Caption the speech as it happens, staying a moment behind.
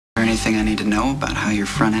there anything I need to know about how your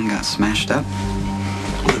front end got smashed up?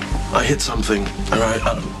 I hit something, all right?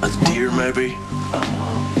 A deer, maybe?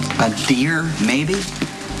 A deer, maybe?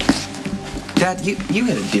 Dad, you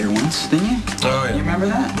hit a deer once, didn't you? Oh, yeah. You remember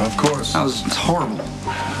that? Of course. That was horrible.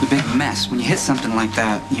 A big mess. When you hit something like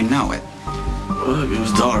that, you know it. Well, it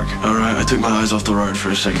was dark, all right? I took my eyes off the road for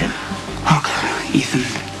a second. Okay, Ethan,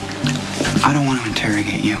 I don't want to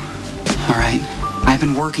interrogate you, all right? I've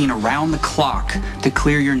been working around the clock to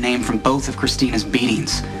clear your name from both of Christina's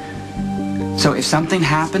beatings. So if something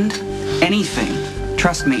happened, anything,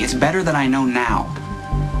 trust me, it's better that I know now.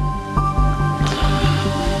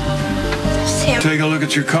 Sam. Take a look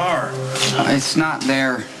at your car. It's not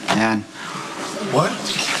there, Dad. What?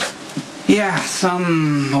 Yeah,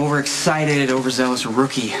 some overexcited, overzealous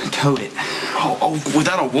rookie towed it. Oh,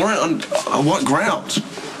 without a warrant? On what grounds?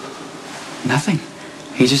 Nothing.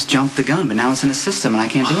 He just jumped the gun, but now it's in the system and I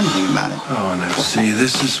can't do anything about it. Oh, now see,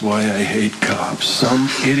 this is why I hate cops. Some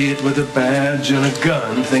idiot with a badge and a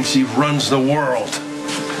gun thinks he runs the world.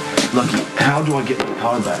 Lucky, how do I get my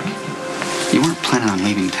car back? You weren't planning on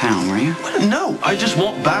leaving town, were you? No, I just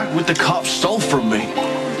want back what the cops stole from me.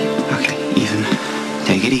 Okay, Ethan,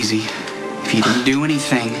 take it easy. If you didn't do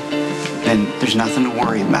anything, then there's nothing to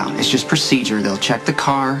worry about. It's just procedure. They'll check the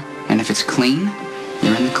car, and if it's clean,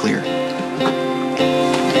 you're in the clear.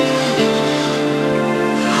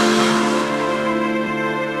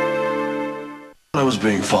 I was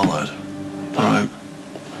being followed. All right.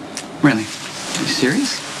 Really? Are you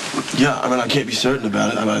serious? Yeah, I mean, I can't be certain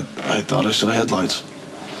about it. I thought I saw headlights.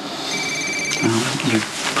 Well, you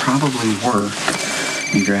probably were.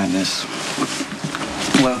 Let me grab this.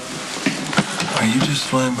 Well, Are you just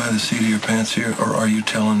flying by the seat of your pants here, or are you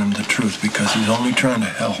telling him the truth because he's only trying to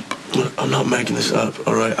help? Look, I'm not making this up,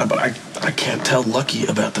 all right? But I can't tell Lucky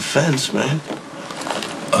about the fence, man.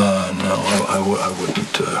 No, I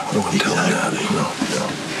wouldn't tell him that. No.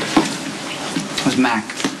 it was Mac.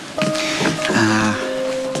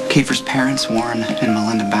 Kiefer's parents, Warren and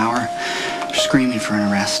Melinda Bauer, are screaming for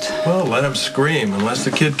an arrest. Well, let him scream. Unless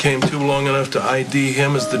the kid came too long enough to ID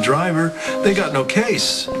him as the driver, they got no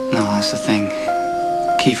case. No, that's the thing.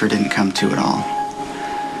 Kiefer didn't come to at all.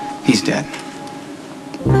 He's dead.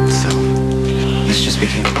 So, this just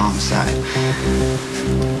became a homicide.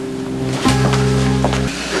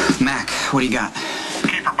 Mac, what do you got?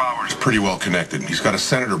 Kiefer Bauer's pretty well connected. He's got a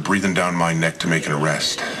senator breathing down my neck to make an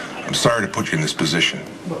arrest. I'm sorry to put you in this position.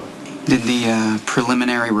 Did the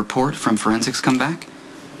preliminary report from forensics come back?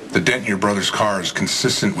 The dent in your brother's car is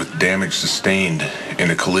consistent with damage sustained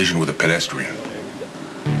in a collision with a pedestrian.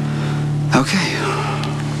 Okay.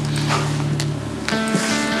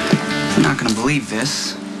 I'm not gonna believe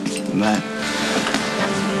this, but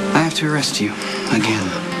I have to arrest you again.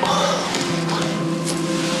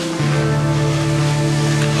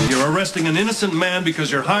 You're arresting an innocent man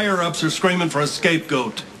because your higher-ups are screaming for a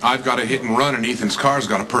scapegoat. I've got a hit and run, and Ethan's car's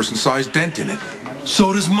got a person-sized dent in it.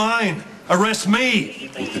 So does mine. Arrest me.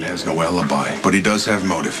 Ethan has no alibi, but he does have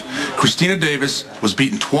motive. Christina Davis was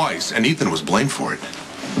beaten twice, and Ethan was blamed for it.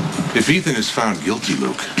 If Ethan is found guilty,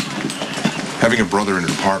 Luke, having a brother in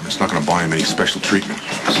an apartment's not going to buy him any special treatment.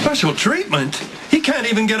 Special treatment? He can't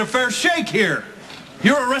even get a fair shake here.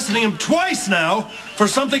 You're arresting him twice now for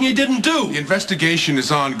something he didn't do. The investigation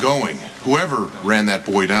is ongoing. Whoever ran that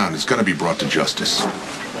boy down is going to be brought to justice.